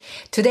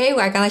Today,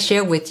 we're going to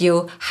share with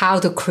you how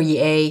to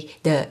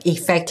create the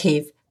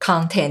effective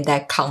content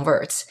that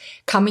converts,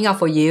 coming up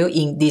for you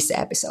in this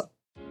episode.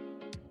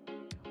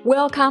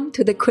 Welcome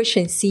to the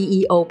Christian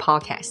CEO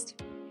podcast.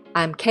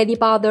 I'm Katie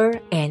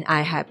Butler, and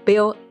I have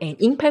built an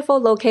impactful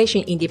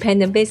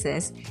location-independent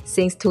business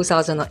since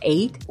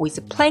 2008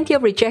 with plenty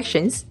of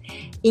rejections,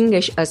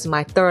 English as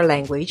my third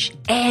language,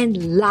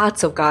 and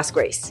lots of God's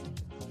grace.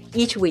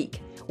 Each week,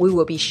 we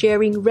will be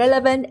sharing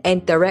relevant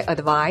and direct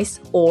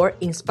advice or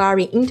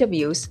inspiring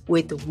interviews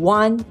with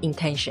one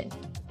intention.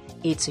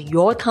 It's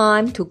your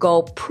time to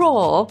go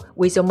pro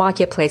with your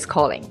marketplace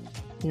calling.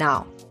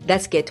 Now,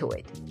 let's get to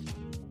it.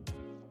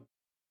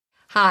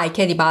 Hi,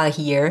 Katie Butler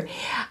here.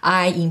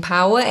 I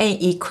empower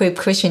and equip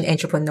Christian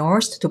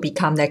entrepreneurs to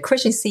become that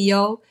Christian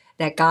CEO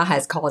that God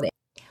has called them.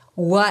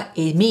 What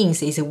it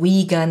means is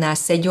we gonna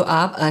set you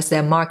up as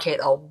a market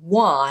of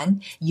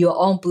one, your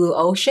own blue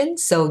ocean,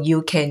 so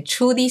you can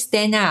truly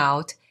stand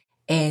out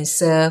and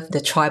serve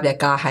the tribe that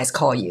God has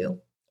called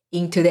you.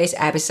 In today's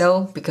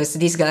episode, because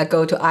this is gonna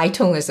go to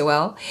iTunes as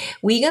well,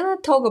 we're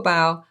gonna talk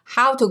about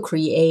how to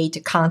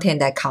create content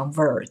that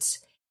converts,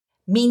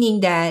 meaning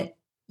that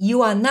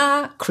you are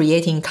not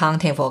creating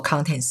content for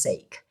content's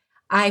sake.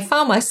 I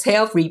found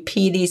myself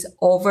repeat this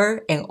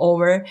over and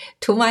over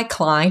to my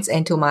clients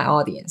and to my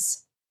audience.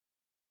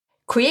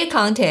 Create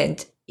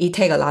content, it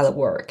takes a lot of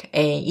work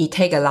and it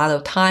takes a lot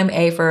of time,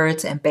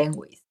 effort, and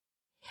bandwidth.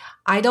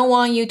 I don't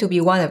want you to be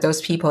one of those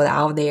people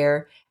out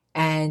there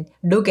and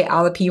look at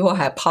other people who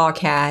have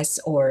podcasts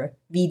or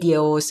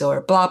videos or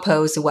blog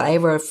posts,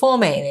 whatever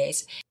format it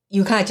is.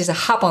 You kind of just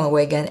hop on the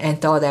wagon and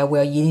thought that,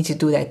 well, you need to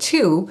do that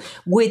too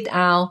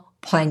without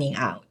planning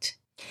out.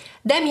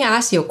 Let me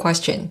ask you a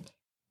question.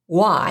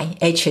 Why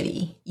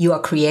actually you are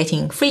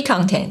creating free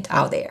content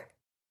out there?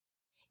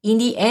 In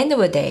the end of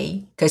the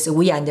day, because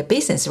we are in the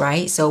business,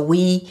 right? So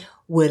we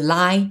would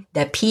like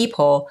that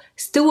people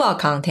through our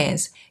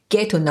contents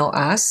get to know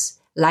us,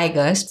 like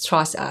us,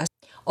 trust us.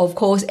 Of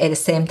course, at the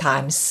same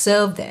time,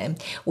 serve them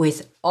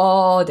with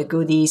all the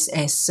goodies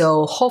and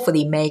so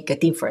hopefully make a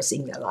difference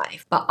in their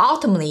life. But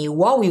ultimately,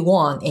 what we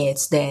want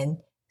is then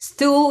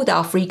through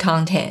our free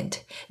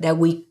content that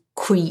we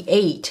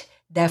create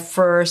that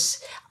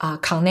first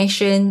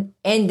connection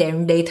and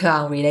then later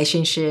on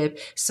relationship.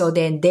 So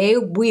then they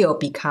will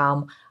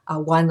become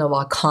one of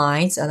our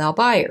clients and our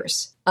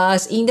buyers.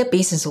 As in the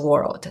business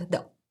world,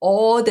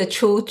 all the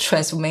true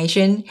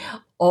transformation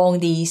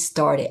only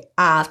started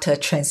after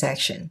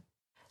transaction.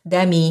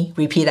 Let me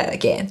repeat that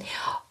again.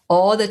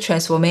 All the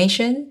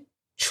transformation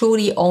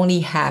truly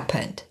only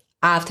happened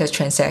after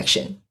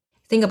transaction.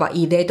 Think about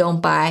if they don't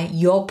buy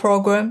your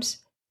programs,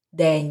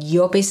 then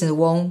your business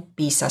won't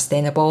be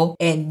sustainable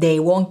and they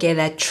won't get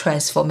that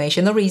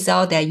transformational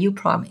result that you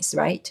promised,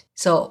 right?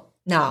 So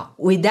now,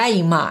 with that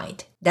in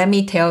mind, let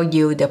me tell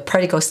you the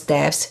practical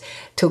steps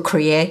to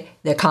create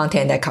the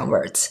content that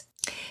converts.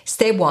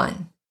 Step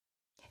 1,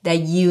 that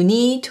you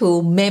need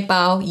to map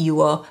out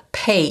your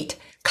paid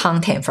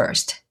content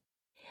first.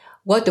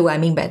 What do I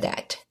mean by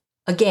that?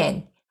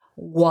 Again,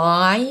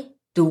 why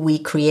do we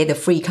create the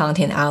free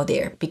content out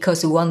there?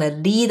 Because we want to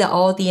lead the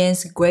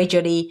audience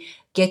gradually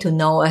get to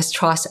know us,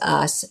 trust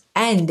us,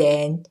 and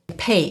then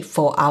pay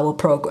for our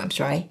programs,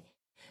 right?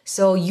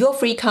 So your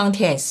free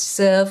content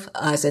serve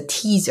as a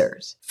teaser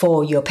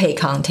for your paid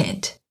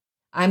content.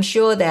 I'm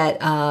sure that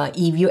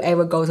if you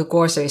ever go to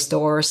grocery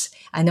stores,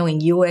 I know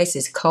in US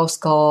it's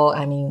Costco.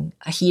 I mean,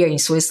 here in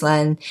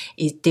Switzerland,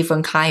 it's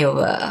different kind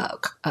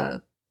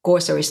of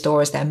grocery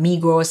stores that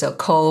Migros or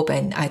Coop,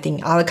 and I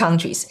think other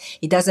countries.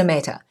 It doesn't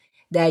matter.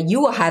 That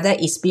you will have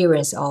that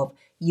experience of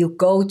you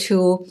go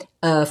to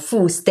a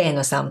food stand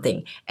or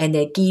something and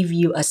they give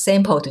you a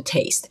sample to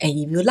taste. And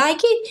if you like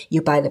it,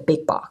 you buy the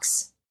big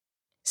box.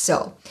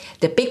 So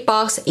the big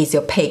box is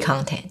your paid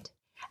content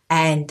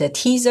and the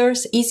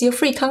teasers is your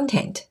free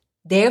content.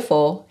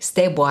 Therefore,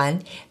 step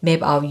 1,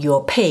 map out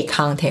your paid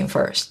content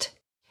first.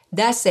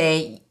 Let's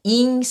say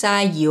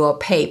inside your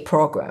paid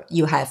program,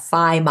 you have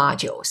 5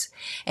 modules.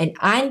 And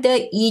under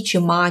each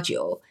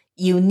module,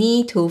 you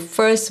need to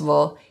first of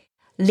all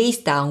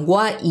list down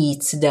what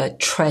is the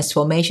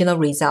transformational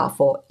result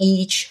for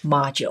each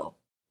module.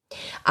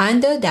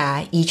 Under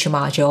that, each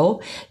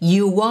module,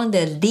 you want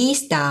to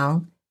list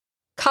down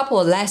a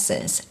couple of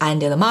lessons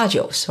under the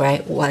modules,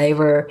 right?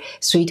 Whatever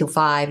 3 to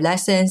 5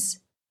 lessons,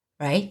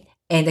 right?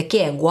 And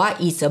again,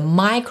 what is the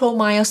micro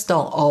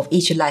milestone of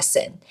each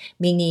lesson?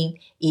 Meaning,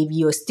 if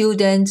your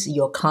students,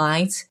 your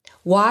clients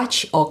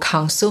watch or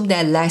consume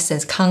that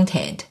lesson's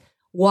content,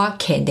 what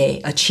can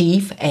they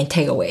achieve and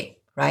take away,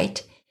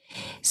 right?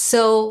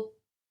 So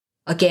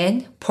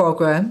again,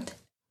 program,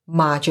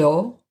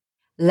 module,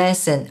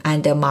 lesson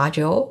under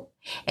module,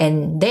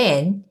 and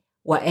then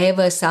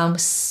whatever some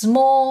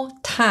small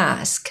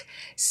task,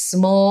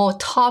 small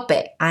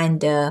topic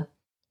under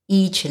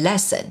each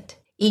lesson.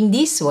 In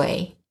this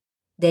way,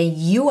 then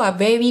you are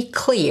very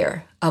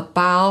clear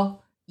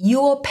about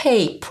your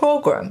paid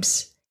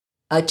programs,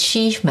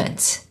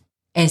 achievements,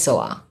 and so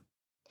on.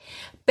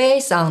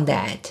 Based on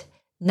that,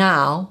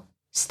 now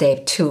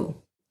step 2.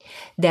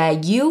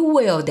 that you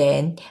will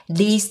then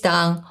list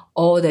down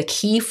all the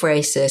key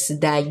phrases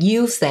that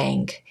you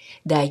think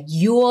that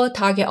your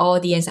target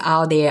audience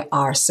out there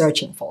are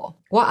searching for.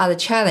 What are the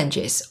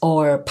challenges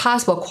or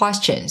possible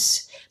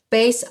questions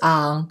based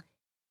on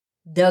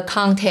the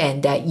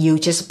content that you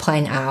just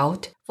plan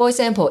out? For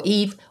example,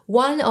 if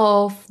one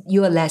of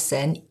your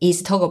lesson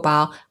is talk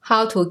about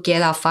how to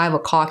get up 5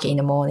 o'clock in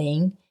the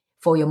morning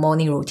for your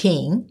morning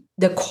routine,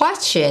 the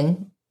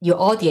question your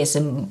audience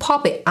is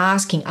probably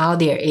asking out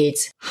there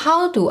is,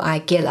 how do I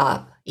get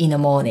up in the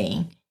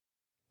morning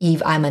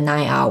if I'm a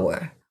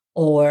 9-hour?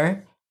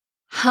 Or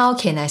how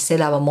can I set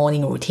up a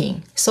morning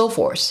routine? So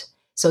forth.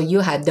 So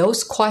you have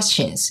those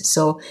questions.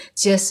 So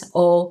just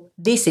all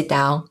list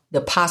down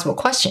the possible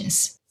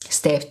questions.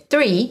 Step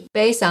 3,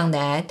 based on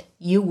that,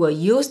 you will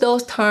use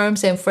those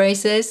terms and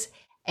phrases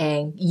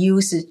and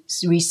use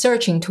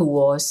researching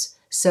tools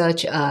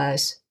such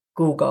as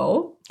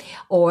Google.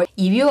 Or if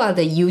you are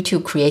the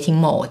YouTube creating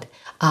mode,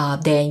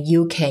 then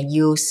you can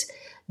use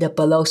the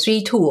below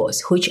 3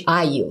 tools, which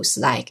I use,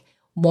 like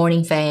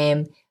Morning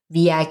Fame,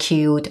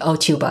 VIQ, or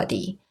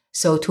TubeBuddy.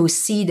 So to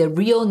see the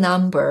real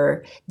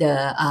number,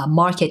 the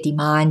market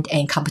demand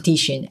and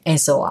competition, and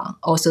so on.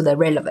 Also the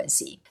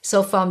relevancy.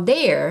 So from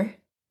there,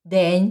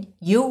 then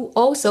you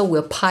also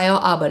will pile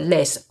up a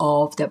list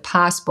of the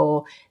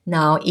possible,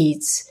 now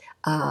it's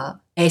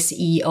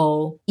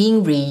SEO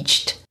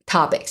enriched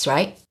topics,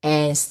 right?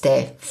 And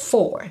step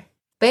 4,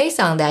 based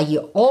on that,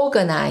 you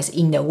organize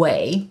in a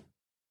way,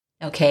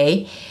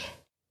 okay,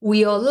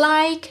 will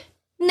like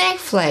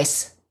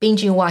Netflix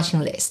binging watching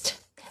list.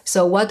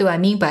 So what do I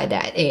mean by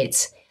that?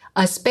 It's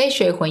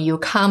especially when you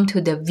come to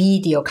the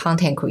video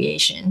content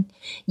creation,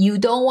 you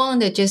don't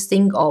want to just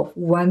think of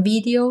 1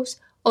 video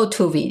or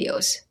 2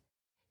 videos.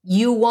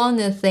 You want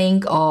to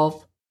think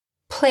of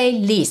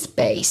playlist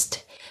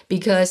based,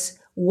 because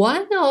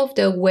one of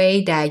the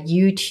way that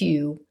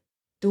YouTube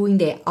doing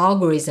the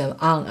algorithm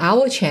on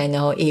our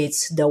channel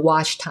is the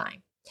watch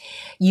time.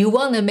 You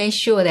want to make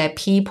sure that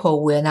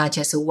people will not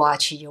just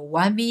watch your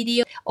 1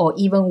 video, or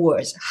even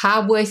worse,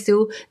 halfway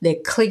through, they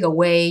click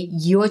away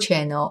your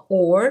channel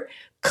or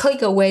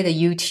click away the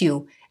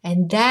YouTube.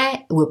 And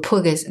that will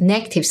put a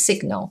negative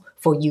signal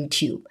for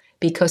YouTube,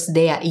 because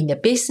they are in the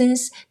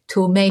business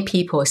to make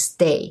people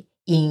stay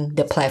in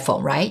the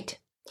platform, right?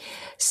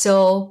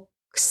 So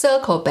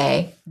circle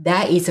back,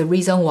 that is the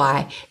reason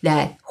why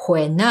that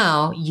when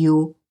now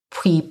you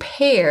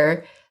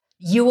prepare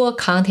your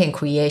content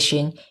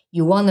creation,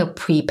 you want to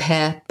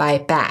prepare by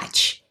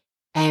batch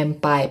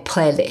and by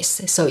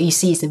playlist. So you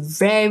see, it's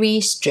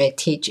very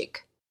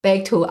strategic.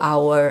 Back to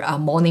our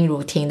morning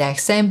routine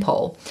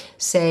example.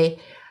 Say,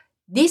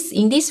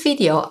 in this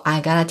video,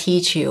 I'm gonna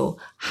teach you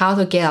how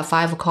to get at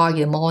 5 o'clock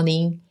in the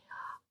morning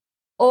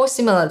or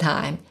similar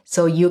time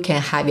so you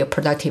can have your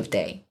productive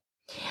day.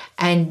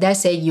 And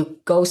let's say you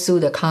go through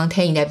the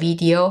content in that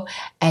video,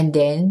 and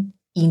then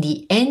in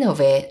the end of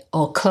it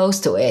or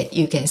close to it,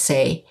 you can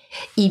say,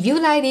 if you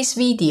like this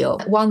video,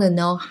 want to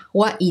know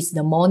what is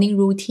the morning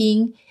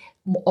routine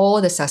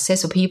all the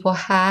successful people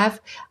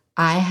have,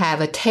 I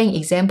have a 10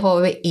 example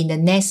of it in the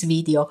next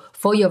video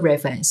for your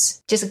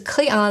reference. Just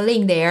click on a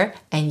link there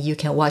and you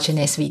can watch the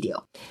next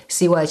video.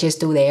 See what I just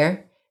do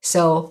there?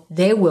 So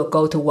they will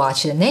go to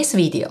watch the next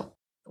video.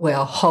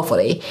 Well,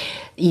 hopefully,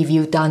 if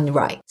you've done it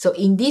right. So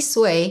in this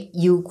way,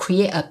 you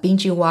create a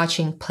binge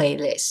watching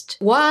playlist.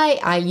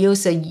 Why I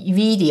use a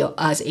video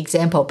as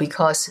example?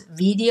 Because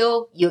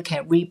video, you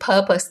can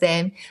repurpose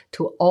them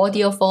to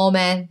audio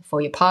format for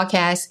your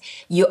podcast.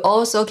 You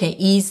also can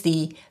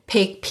easily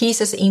pick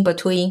pieces in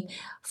between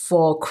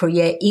for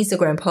create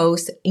Instagram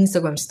post,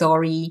 Instagram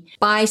story,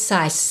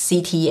 bite-sized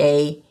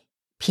CTA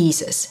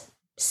pieces.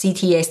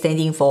 CTA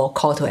standing for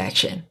call to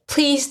action.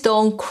 Please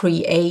don't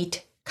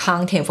create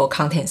content for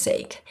content's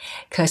sake,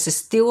 because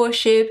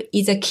stewardship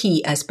is a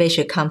key,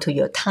 especially come to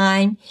your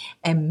time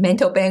and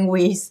mental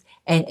bandwidth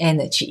and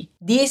energy.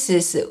 This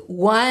is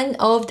one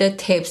of the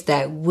tips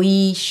that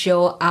we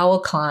show our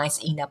clients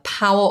in the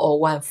Power of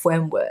One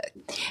framework,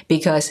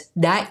 because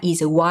that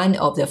is one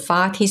of the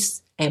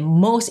fastest and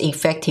most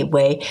effective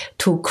way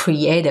to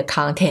create a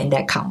content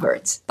that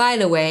converts. By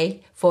the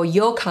way, for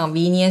your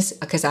convenience,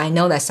 because I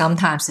know that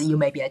sometimes you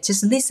may be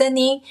just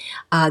listening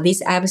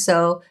this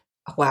episode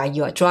while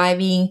you are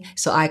driving,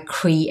 so I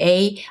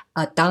create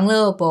a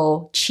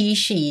downloadable cheat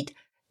sheet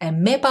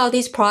and map out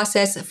this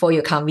process for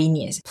your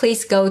convenience.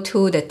 Please go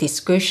to the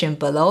description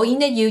below in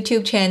the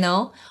YouTube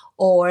channel,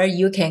 or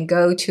you can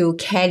go to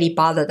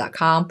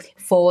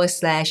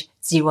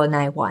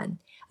kellybutler.com/091.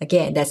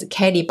 Again, that's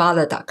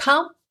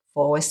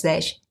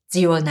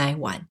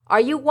kellybutler.com/091.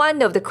 Are you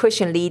one of the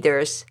Christian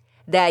leaders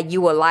that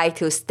you would like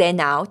to stand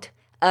out,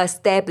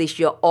 establish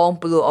your own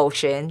blue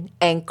ocean,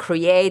 and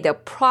create a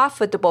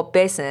profitable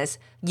business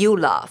you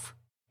love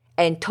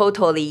and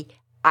totally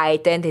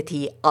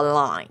identity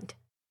aligned?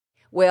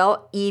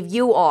 Well, if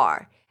you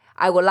are,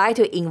 I would like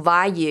to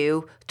invite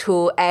you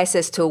to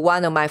access to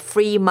one of my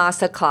free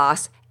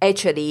masterclass.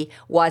 Actually,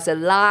 was a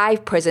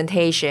live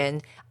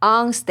presentation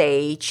on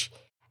stage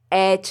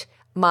at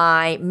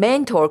my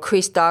mentor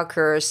Chris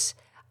Ducker's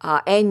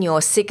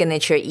annual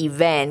signature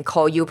event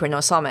called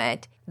Yourpreneur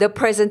Summit. The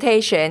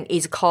presentation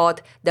is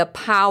called the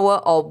Power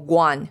of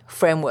One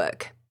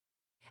Framework.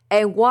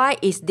 And why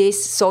is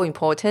this so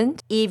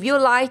important? If you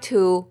like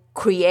to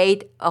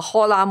create a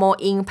whole lot more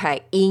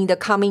impact in the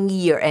coming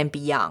year and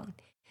beyond,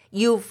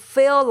 you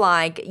feel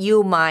like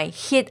you might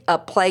hit a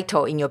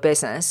plateau in your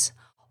business,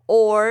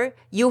 or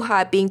you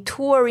have been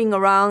touring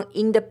around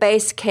in the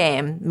base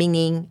camp,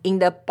 meaning in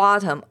the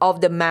bottom of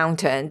the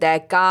mountain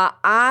that God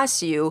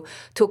asked you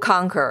to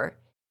conquer,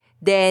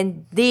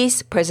 then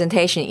this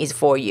presentation is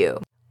for you.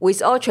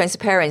 With all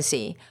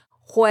transparency,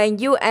 when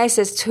you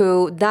access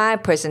to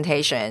that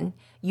presentation,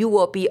 you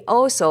will be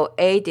also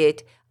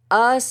added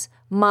as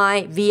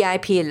my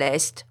VIP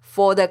list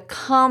for the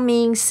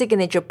coming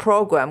signature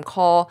program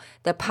called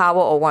the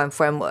Power of One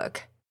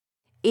Framework.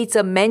 It's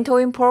a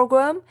mentoring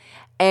program,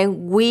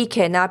 and we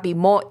cannot be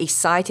more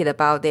excited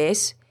about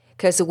this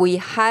because we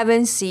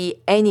haven't seen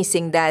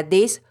anything like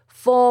this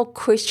for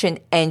Christian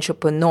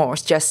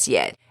entrepreneurs just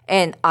yet.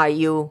 And are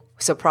you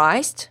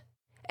surprised?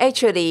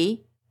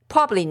 Actually,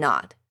 probably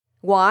not.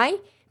 Why?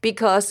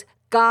 Because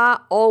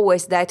God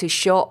always likes to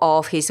show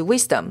off His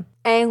wisdom.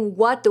 And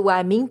what do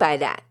I mean by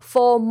that?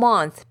 4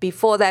 months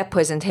before that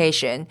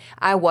presentation,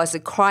 I was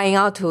crying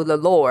out to the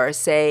Lord,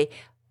 say,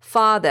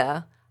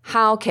 Father,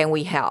 how can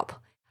we help?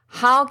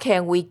 How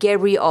can we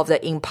get rid of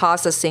the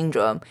imposter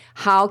syndrome?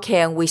 How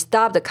can we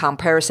stop the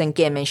comparison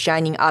game and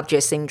shining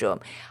object syndrome?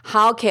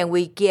 How can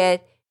we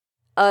get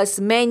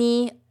as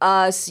many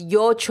as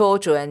your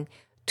children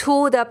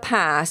to the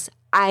path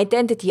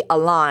identity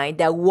aligned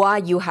that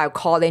what you have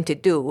called them to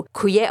do,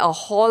 create a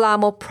whole lot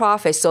more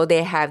profit so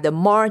they have the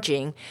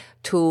margin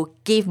to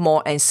give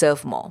more and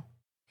serve more.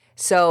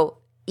 So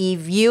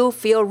if you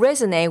feel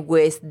resonate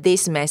with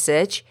this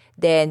message,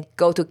 then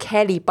go to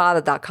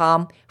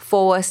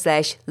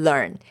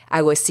kellybutler.com/learn.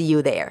 I will see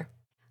you there.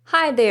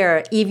 Hi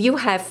there. If you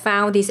have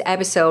found this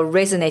episode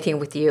resonating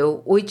with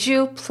you, would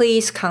you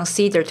please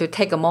consider to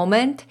take a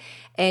moment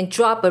and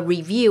drop a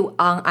review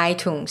on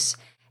iTunes?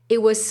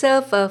 It will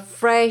serve a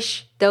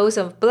fresh dose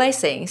of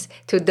blessings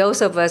to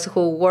those of us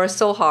who work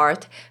so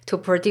hard to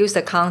produce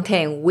the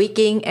content week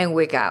in and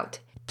week out.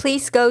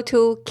 Please go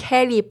to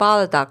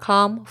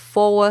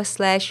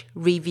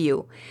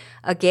kellybutler.com/review.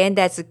 Again,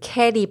 that's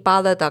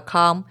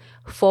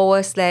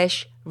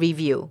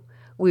kellybutler.com/review.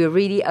 We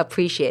really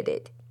appreciate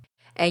it.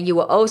 And you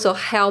will also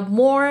help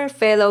more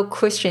fellow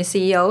Christian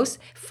CEOs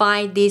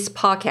find this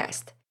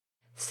podcast.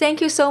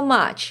 Thank you so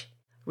much.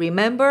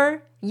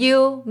 Remember,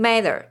 you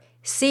matter.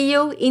 See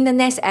you in the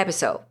next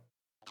episode.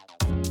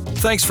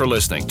 Thanks for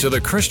listening to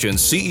the Christian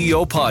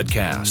CEO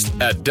Podcast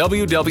at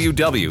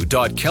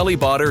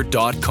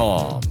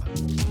www.kellybutler.com.